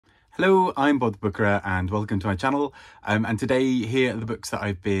Hello, I'm Bob the Bookerer and welcome to my channel. And today here are the books that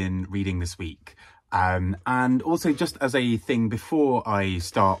I've been reading this week. And also just as a thing before I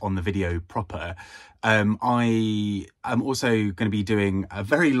start on the video proper, I am also going to be doing a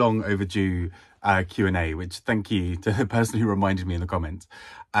very long overdue Q&A, which thank you to the person who reminded me in the comments,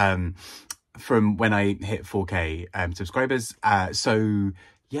 from when I hit 4K subscribers. So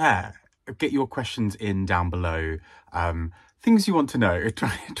yeah, get your questions in down below. Things you want to know.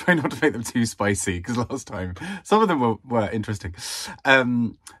 Try not to make them too spicy, because last time some of them were interesting.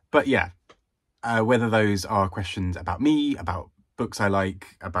 But yeah, whether those are questions about me, about books I like,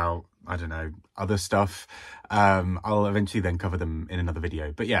 about, I don't know, other stuff, I'll eventually then cover them in another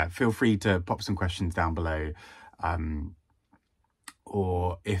video. But yeah, feel free to pop some questions down below.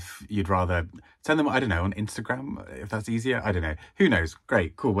 Or if you'd rather send them, I don't know, on Instagram, if that's easier. I don't know. Who knows?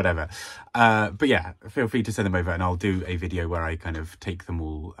 Great, cool, whatever. But yeah, feel free to send them over and I'll do a video where I kind of take them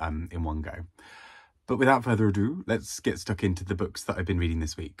all in one go. But without further ado, let's get stuck into the books that I've been reading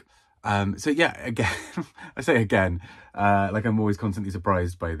this week. So yeah, again, I say again, like I'm always constantly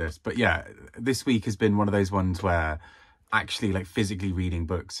surprised by this. But yeah, this week has been one of those ones where actually like physically reading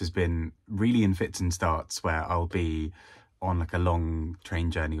books has been really in fits and starts, where I'll be on like a long train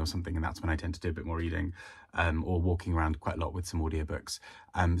journey or something, and that's when I tend to do a bit more reading, or walking around quite a lot with some audiobooks.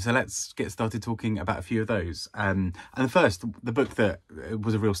 So let's get started talking about a few of those. And the first, the book that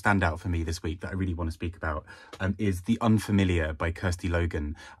was a real standout for me this week that I really want to speak about, is The Unfamiliar by Kirsty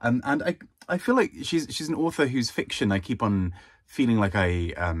Logan. And I feel like she's an author whose fiction I keep on feeling like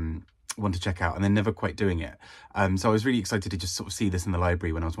I want to check out and then never quite doing it. So I was really excited to just sort of see this in the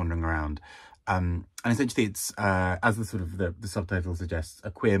library when I was wandering around. And essentially it's, as the sort of the subtitle suggests,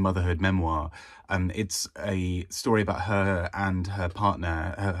 a queer motherhood memoir. It's a story about her and her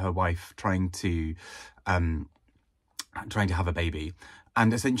partner, her wife, trying to have a baby.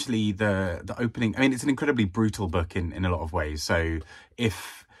 And essentially the opening, I mean, it's an incredibly brutal book in a lot of ways. So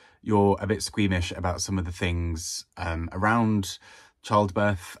if you're a bit squeamish about some of the things around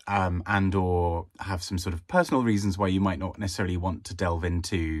childbirth, and or have some sort of personal reasons why you might not necessarily want to delve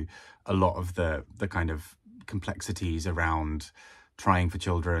into a lot of the kind of complexities around trying for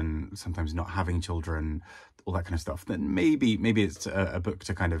children, sometimes not having children, all that kind of stuff, then maybe it's a book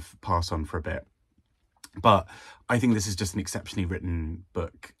to kind of pass on for a bit. But I think this is just an exceptionally written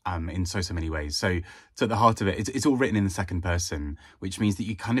book in so many ways. So at the heart of it, it's all written in the second person, which means that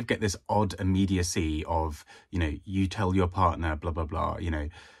you kind of get this odd immediacy of, you know, you tell your partner, blah, blah, blah, you know,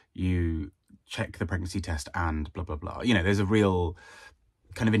 you check the pregnancy test and blah, blah, blah. You know, there's a real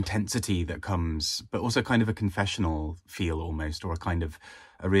kind of intensity that comes, but also kind of a confessional feel almost, or a kind of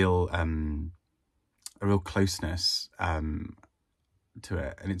a real closeness to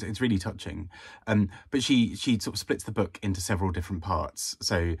it, and it's really touching. But she sort of splits the book into several different parts.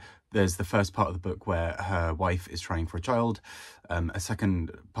 So there's the first part of the book where her wife is trying for a child, a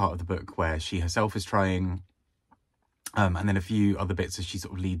second part of the book where she herself is trying, and then a few other bits as she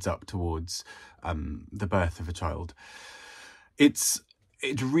sort of leads up towards the birth of a child. It's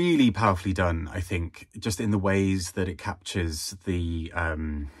really powerfully done, I think, just in the ways that it captures the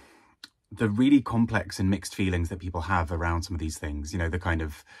really complex and mixed feelings that people have around some of these things. You know, the kind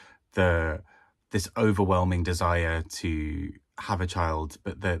of this overwhelming desire to have a child,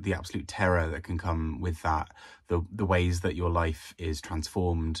 but the absolute terror that can come with that, the ways that your life is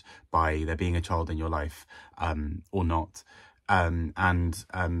transformed by there being a child in your life, or not. And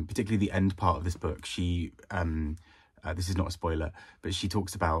particularly the end part of this book, she this is not a spoiler, but she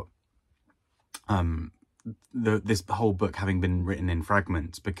talks about this whole book having been written in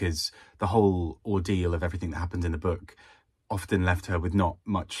fragments, because the whole ordeal of everything that happens in the book often left her with not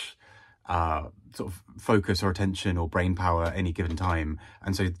much sort of focus or attention or brain power at any given time.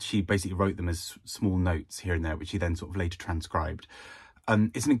 And so she basically wrote them as small notes here and there, which she then sort of later transcribed.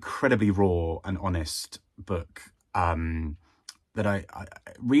 It's an incredibly raw and honest book that I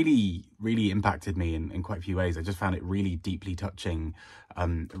really impacted me in quite a few ways. I just found it really deeply touching,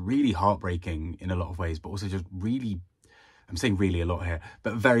 really heartbreaking in a lot of ways, but also just really, I'm saying really a lot here,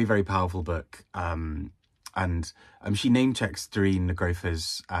 but very powerful book. And she name checks Doreen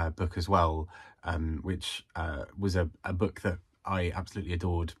Negrofa's book as well, which was a book that I absolutely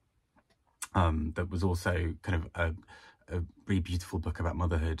adored, that was also kind of a really beautiful book about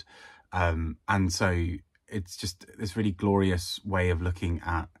motherhood. And so it's just this really glorious way of looking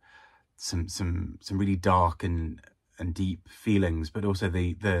at some really dark and deep feelings, but also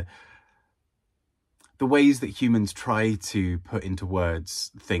the ways that humans try to put into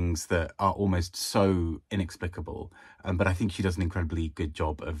words things that are almost so inexplicable. But I think she does an incredibly good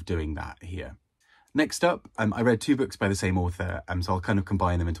job of doing that here. Next up, I read 2 books by the same author, so I'll kind of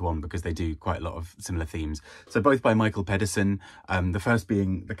combine them into one because they do quite a lot of similar themes. So both by Michael Pedersen, the first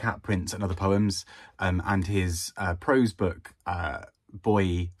being The Cat Prince and Other Poems, and his prose book,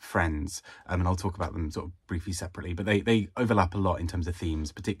 Boy Friends, and I'll talk about them sort of briefly separately, but they overlap a lot in terms of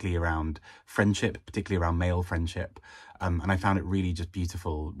themes, particularly around friendship, particularly around male friendship, and I found it really just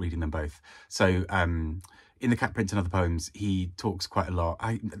beautiful reading them both. So in The Cat Prince and Other Poems, he talks quite a lot.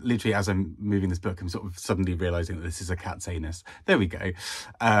 I literally, as I'm moving this book, I'm sort of suddenly realising that this is a cat's anus. There we go.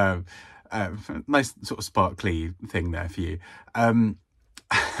 Nice sort of sparkly thing there for you. And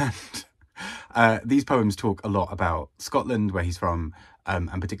these poems talk a lot about Scotland, where he's from,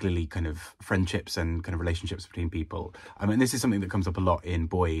 and particularly kind of friendships and kind of relationships between people. And this is something that comes up a lot in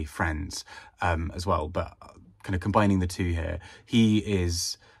Boy Friends as well, but kind of combining the two here. He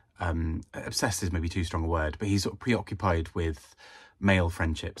is... obsessed is maybe too strong a word, but he's sort of preoccupied with male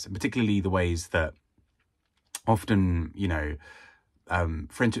friendships, and particularly the ways that often, you know,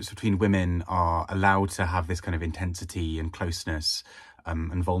 friendships between women are allowed to have this kind of intensity and closeness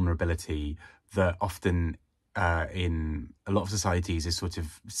and vulnerability that often in a lot of societies is sort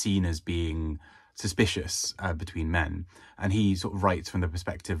of seen as being suspicious between men. And he sort of writes from the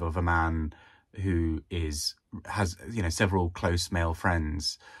perspective of a man who has, you know, several close male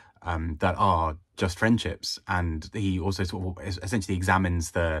friends that are just friendships, and he also sort of essentially examines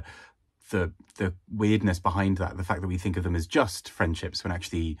the weirdness behind that, the fact that we think of them as just friendships when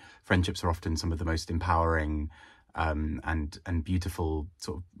actually friendships are often some of the most empowering and beautiful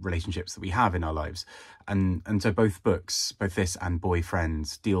sort of relationships that we have in our lives. And so both books, both this and Boy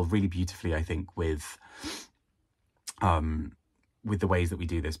Friends, deal really beautifully, I think, with the ways that we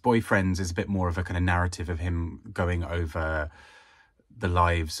do this. Boy Friends is a bit more of a kind of narrative of him going over the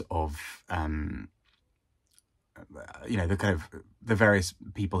lives of, you know, the kind of the various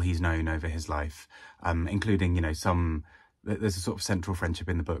people he's known over his life, including, you know, there's a sort of central friendship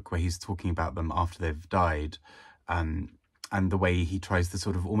in the book where he's talking about them after they've died, and the way he tries to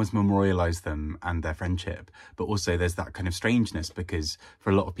sort of almost memorialize them and their friendship. But also there's that kind of strangeness, because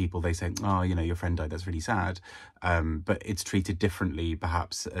for a lot of people they say, oh, you know, your friend died, that's really sad. But it's treated differently,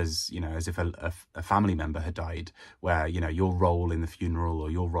 perhaps, as, you know, as if a family member had died, where, you know, your role in the funeral or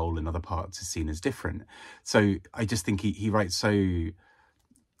your role in other parts is seen as different. So I just think he writes so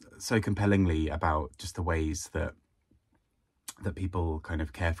compellingly about just the ways that people kind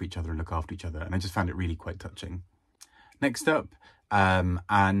of care for each other and look after each other. And I just found it really quite touching. Next up,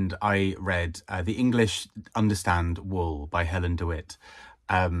 and I read The English Understand Wool by Helen DeWitt.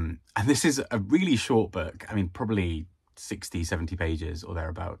 And this is a really short book. I mean, probably 60, 70 pages or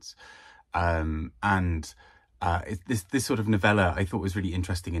thereabouts. This sort of novella I thought was really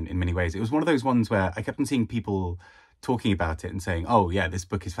interesting in many ways. It was one of those ones where I kept on seeing people talking about it and saying, oh yeah, this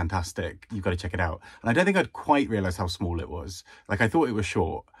book is fantastic, you've got to check it out. And I don't think I'd quite realised how small it was. Like, I thought it was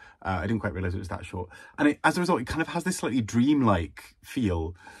short. I didn't quite realise it was that short. And as a result, it kind of has this slightly dreamlike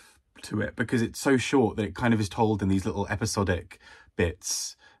feel to it, because it's so short that it kind of is told in these little episodic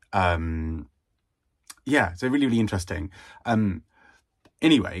bits. Yeah, so really, really interesting.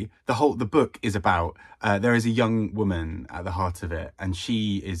 Anyway, the book is about, there is a young woman at the heart of it, and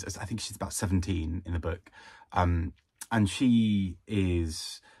she is, I think she's about 17 in the book. And she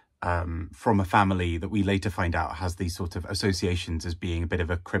is from a family that we later find out has these sort of associations as being a bit of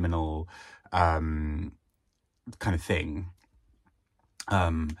a criminal kind of thing.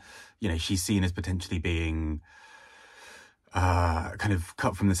 You know, she's seen as potentially being kind of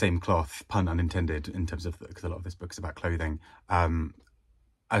cut from the same cloth, pun unintended, in terms of, because a lot of this book is about clothing,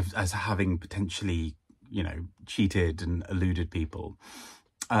 as having potentially, you know, cheated and eluded people.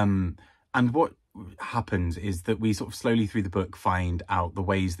 And what happens is that we sort of slowly through the book find out the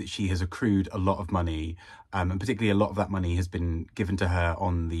ways that she has accrued a lot of money, and particularly a lot of that money has been given to her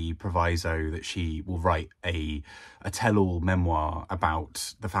on the proviso that she will write a tell-all memoir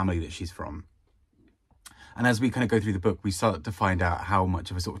about the family that she's from. And as we kind of go through the book, we start to find out how much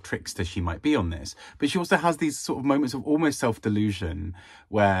of a sort of trickster she might be on this. But she also has these sort of moments of almost self-delusion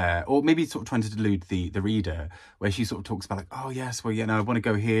where, or maybe sort of trying to delude the reader, where she sort of talks about like, oh yes, well, you know, I want to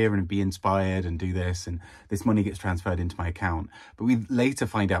go here and be inspired and do this, and this money gets transferred into my account. But we later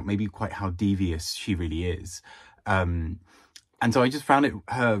find out maybe quite how devious she really is. And so I just found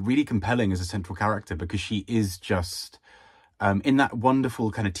her really compelling as a central character, because she is just... in that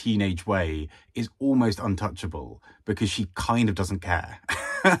wonderful kind of teenage way, is almost untouchable, because she kind of doesn't care.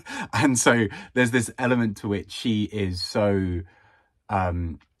 And so there's this element to which she is so,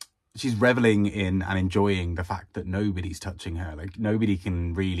 she's reveling in and enjoying the fact that nobody's touching her. Like, nobody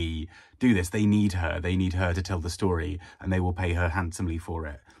can really do this. They need her to tell the story, and they will pay her handsomely for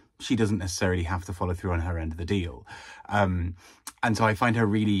it. she doesn't necessarily have to follow through on her end of the deal. And so I find her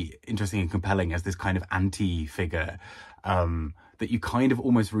really interesting and compelling as this kind of anti-figure that you kind of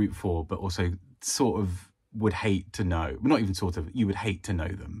almost root for, but also sort of would hate to know. Well, not even sort of, you would hate to know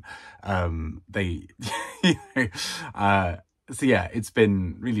them. So yeah, it's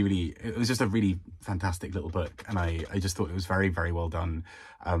been really, it was just a really fantastic little book. And I just thought it was very, very well done.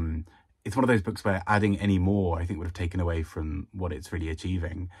 It's one of those books where adding any more, I think, would have taken away from what it's really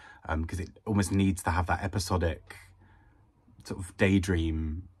achieving. Because it almost needs to have that episodic sort of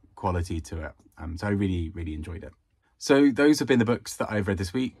daydream quality to it. So I really enjoyed it. So those have been the books that I've read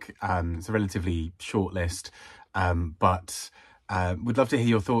this week. It's a relatively short list, but would love to hear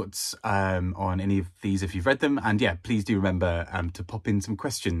your thoughts on any of these if you've read them. And yeah, please do remember to pop in some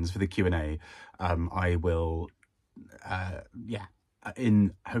questions for the Q&A. I will,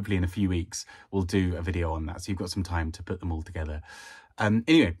 hopefully in a few weeks, we'll do a video on that. So you've got some time to put them all together.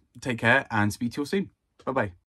 Anyway, take care and speak to you all soon. Bye-bye.